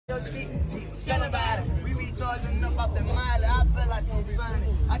We be charging up off the mile. I feel like so fine.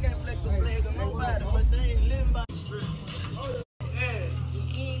 I can't flex a flag on nobody, but they ain't living by.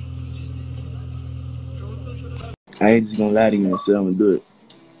 I ain't just gonna lie to you and say I'm gonna do it.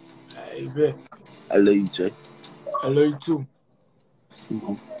 Hey, bet. I love you, Jay. I love you too.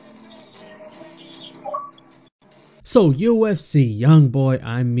 So UFC YoungBoy,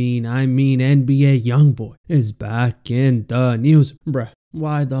 I mean NBA YoungBoy is back in the news. Bruh,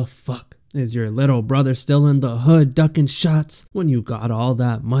 why the fuck is your little brother still in the hood ducking shots when you got all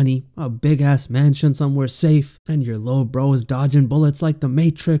that money, a big ass mansion somewhere safe, and your little bro is dodging bullets like the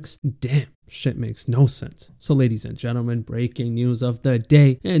Matrix? Damn. Shit makes no sense. So ladies and gentlemen, breaking news of the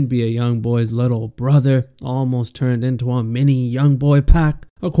day. NBA YoungBoy's little brother almost turned into a mini YoungBoy pack.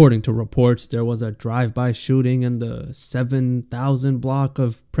 According to reports, there was a drive-by shooting in the 7,000 block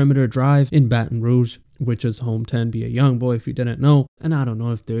of Perimeter Drive in Baton Rouge, which is home to NBA YoungBoy if you didn't know. And I don't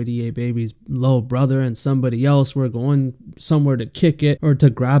know if 38 Baby's little brother and somebody else were going somewhere to kick it or to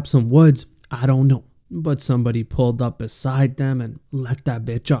grab some woods. I don't know. But somebody pulled up beside them and let that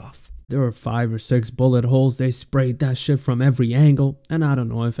bitch off. There were 5 or 6 bullet holes. They sprayed that shit from every angle. And I don't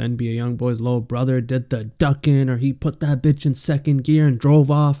know if NBA YoungBoy's little brother did the ducking or he put that bitch in second gear and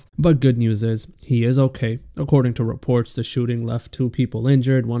drove off. But good news is, he is okay. According to reports, the shooting left 2 people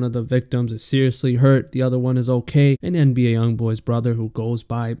injured. One of the victims is seriously hurt. The other one is okay. And NBA YoungBoy's brother, who goes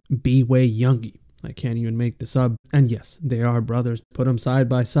by Bway Yungy. I can't even make this up. And yes, they are brothers. Put them side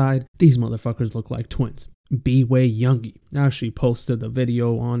by side. These motherfuckers look like twins. Bway Yungy actually posted the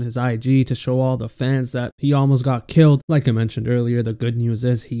video on his IG to show all the fans that he almost got killed. Like I mentioned earlier, the good news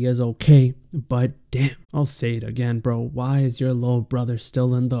is he is okay. But damn, I'll say it again, bro. Why is your little brother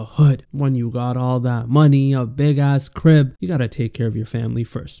still in the hood when you got all that money, a big ass crib? You gotta take care of your family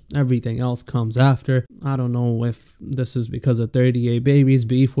first. Everything else comes after. I don't know if this is because of 38 Baby's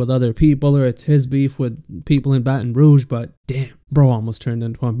beef with other people or it's his beef with people in Baton Rouge, but damn, bro almost turned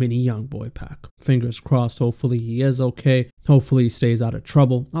into a mini YoungBoy pack. Fingers crossed, hopefully he is okay. Hopefully he stays out of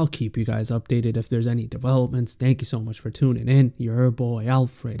trouble. I'll keep you guys updated if there's any developments. Thank you so much for tuning in. Your boy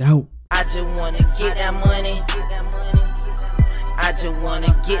Alfred out. I just wanna get that money. I just wanna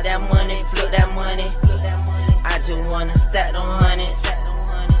get that money, flip that money. I just wanna stack them hundreds.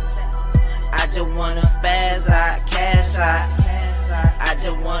 I just wanna spaz out, cash out. I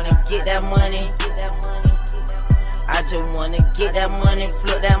just wanna get that money. I just wanna get that money,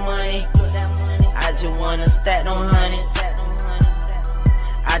 flip that money. I just wanna stack them hundreds.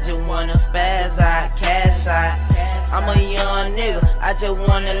 I just wanna spaz out, cash out. I'm a young nigga, I just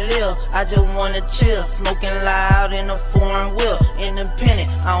wanna live, I just wanna chill. Smoking loud in a foreign wheel, independent,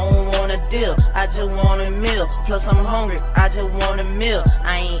 I don't wanna deal. I just want a meal, plus I'm hungry, I just want a meal.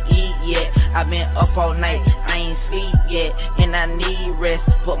 I ain't eat yet, I been up all night, I ain't sleep yet. And I need rest,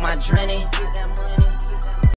 but my drink